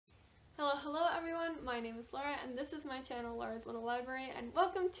Hello everyone, my name is Laura and this is my channel, Laura's Little Library, and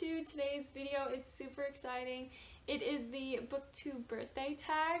welcome to today's video. It's super exciting. It is the BookTube birthday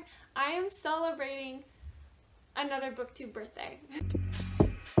tag. I am celebrating another BookTube birthday.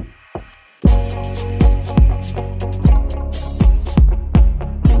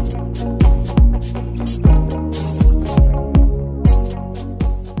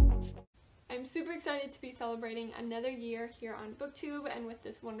 I'm super excited to be celebrating another year here on BookTube and with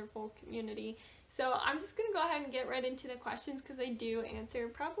this wonderful community. So I'm just going to go ahead and get right into the questions because they do answer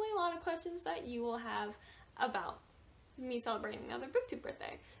probably a lot of questions that you will have about me celebrating another BookTube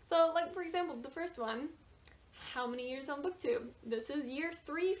birthday. So like for example, the first one, how many years on BookTube? This is year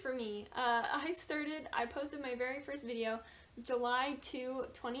 3 for me. I posted my very first video July 2,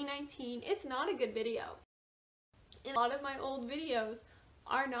 2019. It's not a good video. And a lot of my old videos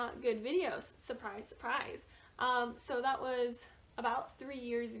are not good videos. Surprise, surprise. So that was about 3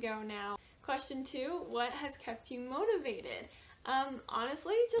 years ago now. Question 2, what has kept you motivated?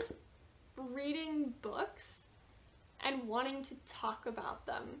 Honestly, just reading books and wanting to talk about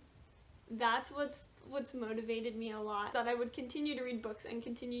them. That's what's motivated me a lot. That I would continue to read books and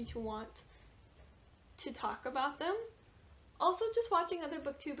continue to want to talk about them. Also, just watching other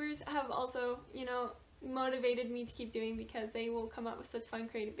booktubers have also, motivated me to keep doing because they will come up with such fun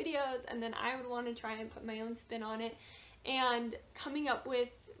creative videos, and then I would want to try and put my own spin on it. And coming up with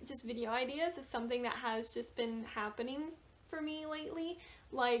just video ideas is something that has just been happening for me lately.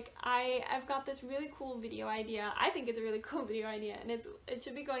 Like I've got this really cool video idea. I think it's a really cool video idea, and it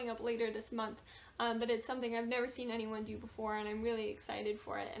should be going up later this month. But it's something I've never seen anyone do before, and I'm really excited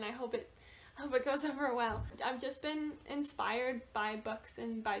for it, and I hope it goes over well. I've just been inspired by books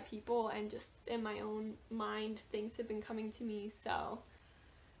and by people, and just in my own mind things have been coming to me. So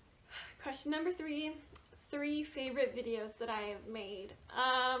question number 3, 3 favorite videos that I have made.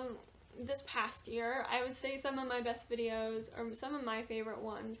 This past year, I would say some of my best videos, or some of my favorite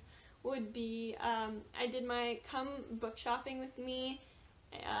ones, would be I did my Come Book Shopping With Me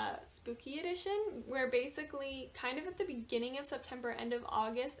spooky edition, where basically kind of at the beginning of September, end of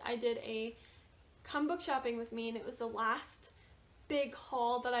August, I did a Come Book Shopping With Me, and it was the last big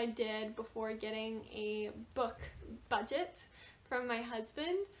haul that I did before getting a book budget from my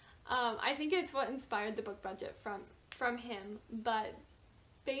husband. I think it's what inspired the book budget from him, but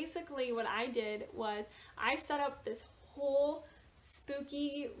basically what I did was I set up this whole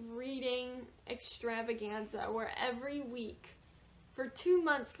spooky reading extravaganza where every week for 2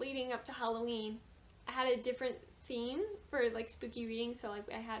 months leading up to Halloween I had a different theme for like spooky reading. So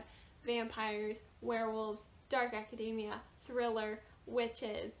like I had vampires, werewolves, dark academia, thriller,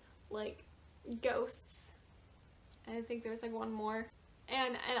 witches, like ghosts, and I think there was like one more.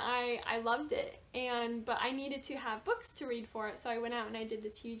 And I loved it, but I needed to have books to read for it, so I went out and I did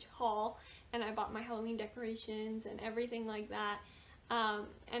this huge haul, and I bought my Halloween decorations and everything like that,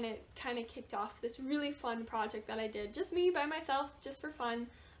 and it kind of kicked off this really fun project that I did, just me by myself, just for fun,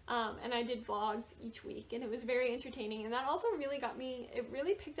 and I did vlogs each week, and it was very entertaining, and that also really it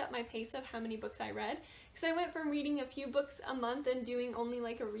really picked up my pace of how many books I read, because I went from reading a few books a month and doing only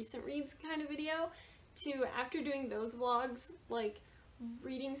like a recent reads kind of video, to after doing those vlogs, like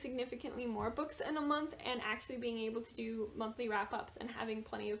reading significantly more books in a month and actually being able to do monthly wrap-ups and having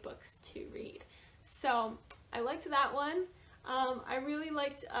plenty of books to read. So I liked that one. I really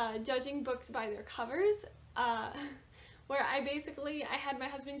liked judging books by their covers, where I had my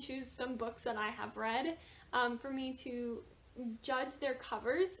husband choose some books that I have read for me to judge their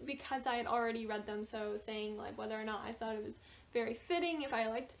covers because I had already read them, so saying like whether or not I thought it was very fitting, if I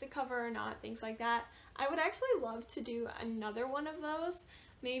liked the cover or not, things like that. I would actually love to do another one of those,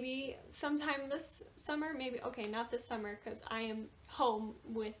 maybe sometime this summer, okay, not this summer because I am home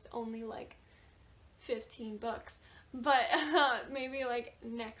with only like 15 books, but maybe like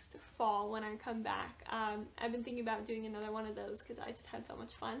next fall when I come back. I've been thinking about doing another one of those because I just had so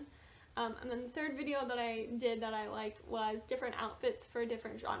much fun. And then the third video that I did that I liked was different outfits for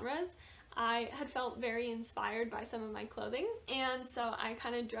different genres. I had felt very inspired by some of my clothing, and so I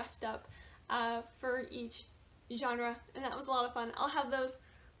kind of dressed up for each genre, and that was a lot of fun. I'll have those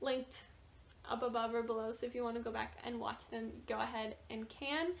linked up above or below, so if you want to go back and watch them, go ahead and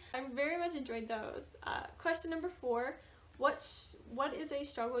can. I very much enjoyed those. Question number 4, what is a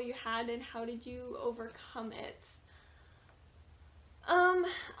struggle you had and how did you overcome it?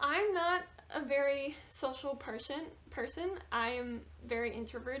 I'm not a very social person. I am very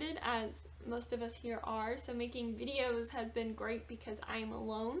introverted, as most of us here are, so making videos has been great because I'm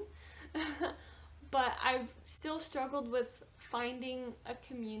alone. But I've still struggled with finding a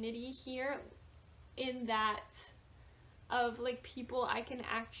community here, in that of like people I can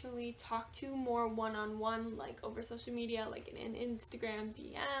actually talk to more one-on-one, like over social media, like in an Instagram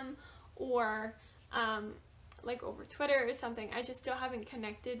DM or like over Twitter or something. I just still haven't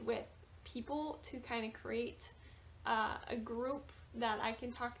connected with people to kind of create a group that I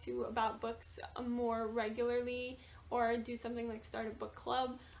can talk to about books more regularly, or do something like start a book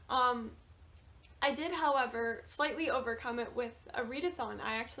club. I did, however, slightly overcome it with a readathon.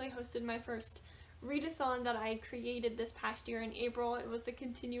 I actually hosted my first readathon that I created this past year in April. It was the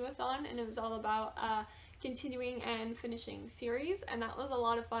Continuathon, and it was all about continuing and finishing series, and that was a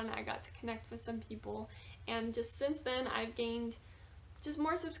lot of fun. I got to connect with some people, and just since then I've gained just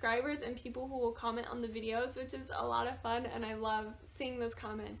more subscribers and people who will comment on the videos, which is a lot of fun, and I love seeing those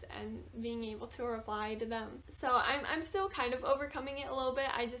comments and being able to reply to them. So I'm still kind of overcoming it a little bit.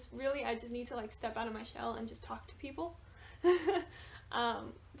 I just need to like step out of my shell and just talk to people.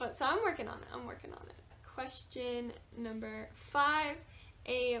 But so I'm working on it. Question number 5,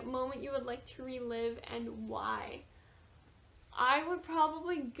 a moment you would like to relive and why? I would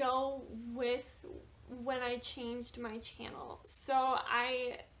probably go with when I changed my channel. So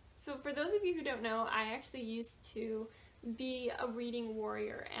for those of you who don't know, I actually used to be a reading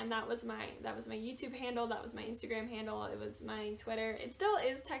warrior, and that was my YouTube handle, that was my Instagram handle, it was my Twitter. It still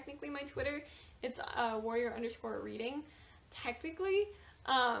is technically my Twitter. It's warrior_reading technically.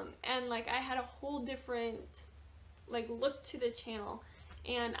 And like I had a whole different like look to the channel,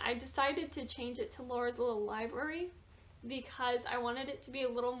 and I decided to change it to Laura's Little Library because I wanted it to be a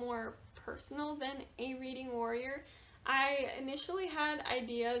little more personal than a reading warrior. I initially had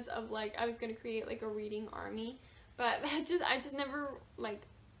ideas of like I was going to create like a reading army, but I just never like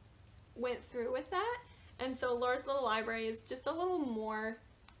went through with that. And so Laura's Little Library is just a little more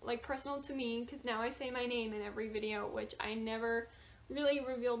like personal to me, because now I say my name in every video, which I never really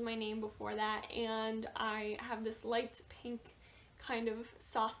revealed my name before that, and I have this light pink kind of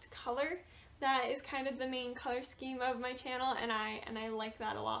soft color that is kind of the main color scheme of my channel, and I like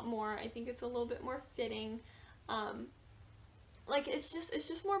that a lot more. I think it's a little bit more fitting. Like it's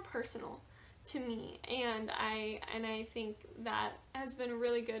just more personal to me, and I think that has been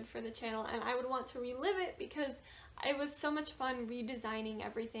really good for the channel, and I would want to relive it because it was so much fun redesigning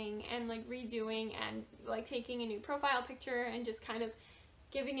everything and like redoing and like taking a new profile picture and just kind of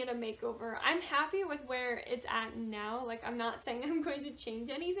giving it a makeover. I'm happy with where it's at now. Like I'm not saying I'm going to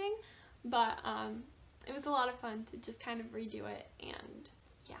change anything, but it was a lot of fun to just kind of redo it, and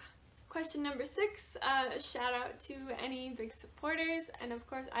yeah. Question number 6, shout out to any big supporters, and of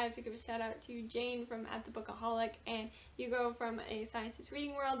course I have to give a shout out to Jane from @TheBookaholic and Hugo from A Scientist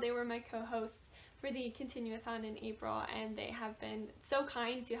Reading World. They were my co-hosts for the Continuathon in April, and they have been so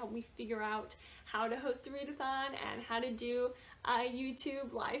kind to help me figure out how to host a readathon and how to do a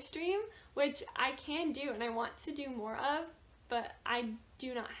YouTube live stream, which I can do and I want to do more of, but I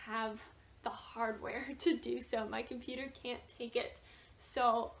do not have the hardware to do so. My computer can't take it.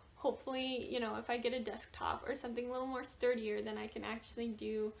 So hopefully, you know, if I get a desktop or something a little more sturdier, then I can actually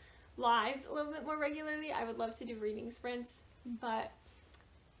do lives a little bit more regularly. I would love to do reading sprints, but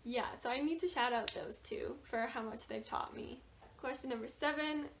yeah, so I need to shout out those two for how much they've taught me. Question number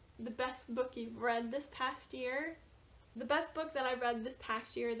 7, the best book you've read this past year. The best book that I've read this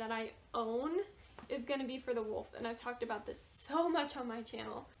past year that I own is going to be For the Wolf, and I've talked about this so much on my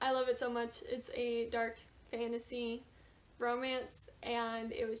channel. I love it so much. It's a dark fantasy romance,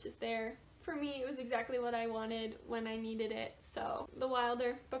 and it was just there for me. It was exactly what I wanted when I needed it. So The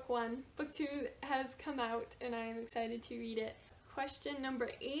Wilder, book 1. Book 2 has come out, and I am excited to read it. Question number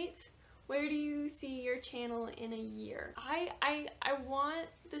 8, where do you see your channel in a year? I want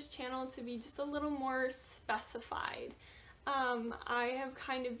this channel to be just a little more specified. I have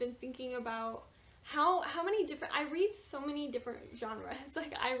kind of been thinking about how many different, I read so many different genres.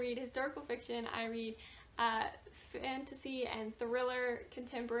 Like I read historical fiction, I read fantasy and thriller,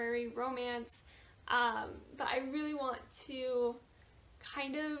 contemporary romance, but I really want to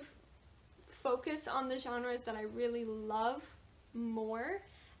kind of focus on the genres that I really love more,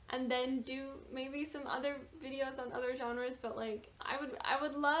 and then do maybe some other videos on other genres. But like I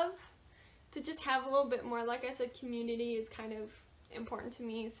would love to just have a little bit more, like I said, community is kind of important to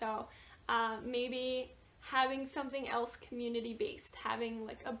me, so maybe having something else community based, having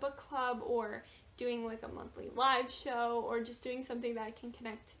like a book club, or doing like a monthly live show, or just doing something that I can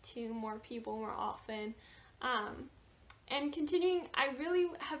connect to more people more often. And continuing, I really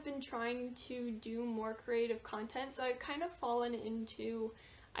have been trying to do more creative content, so I've kind of fallen into,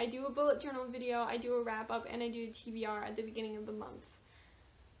 I do a bullet journal video, I do a wrap up, and I do a TBR at the beginning of the month.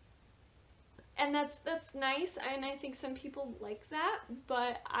 and that's nice, and I think some people like that,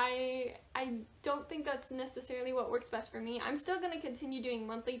 but I don't think that's necessarily what works best for me. I'm still going to continue doing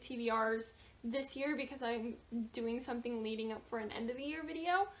monthly TBRs this year because I'm doing something leading up for an end of the year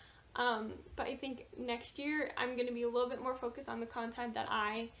video, but I think next year I'm going to be a little bit more focused on the content that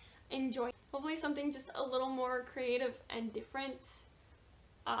I enjoy. Hopefully something just a little more creative and different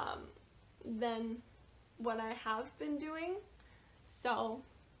than what I have been doing. So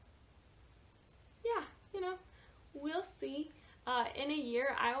yeah, you know, we'll see. In a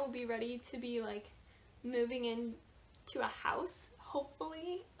year I will be ready to be like moving into a house,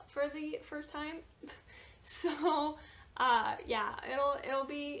 hopefully, for the first time. So yeah, it'll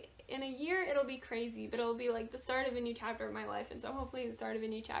be, in a year it'll be crazy, but it'll be like the start of a new chapter of my life, and so hopefully the start of a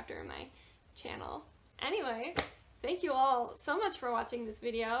new chapter in my channel. Anyway, thank you all so much for watching this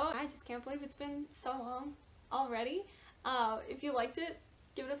video. I just can't believe it's been so long already. If you liked it,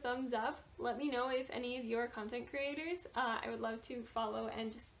 give it a thumbs up. Let me know if any of you are content creators. I would love to follow and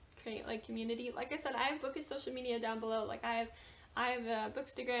just create like community. Like I said, I have bookish social media down below. Like I have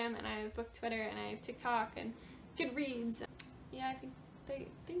Bookstagram, and I have Book Twitter, and I have TikTok and Goodreads. Yeah, I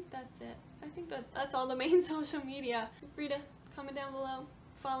think that's it. I think that's all the main social media. Feel free to comment down below,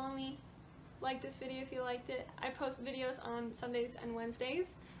 follow me, like this video if you liked it. I post videos on Sundays and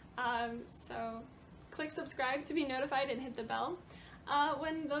Wednesdays, so click subscribe to be notified and hit the bell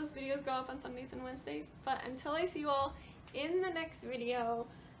when those videos go up on Sundays and Wednesdays. But until I see you all in the next video,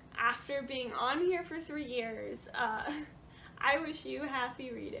 after being on here for 3 years, I wish you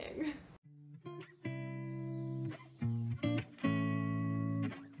happy reading.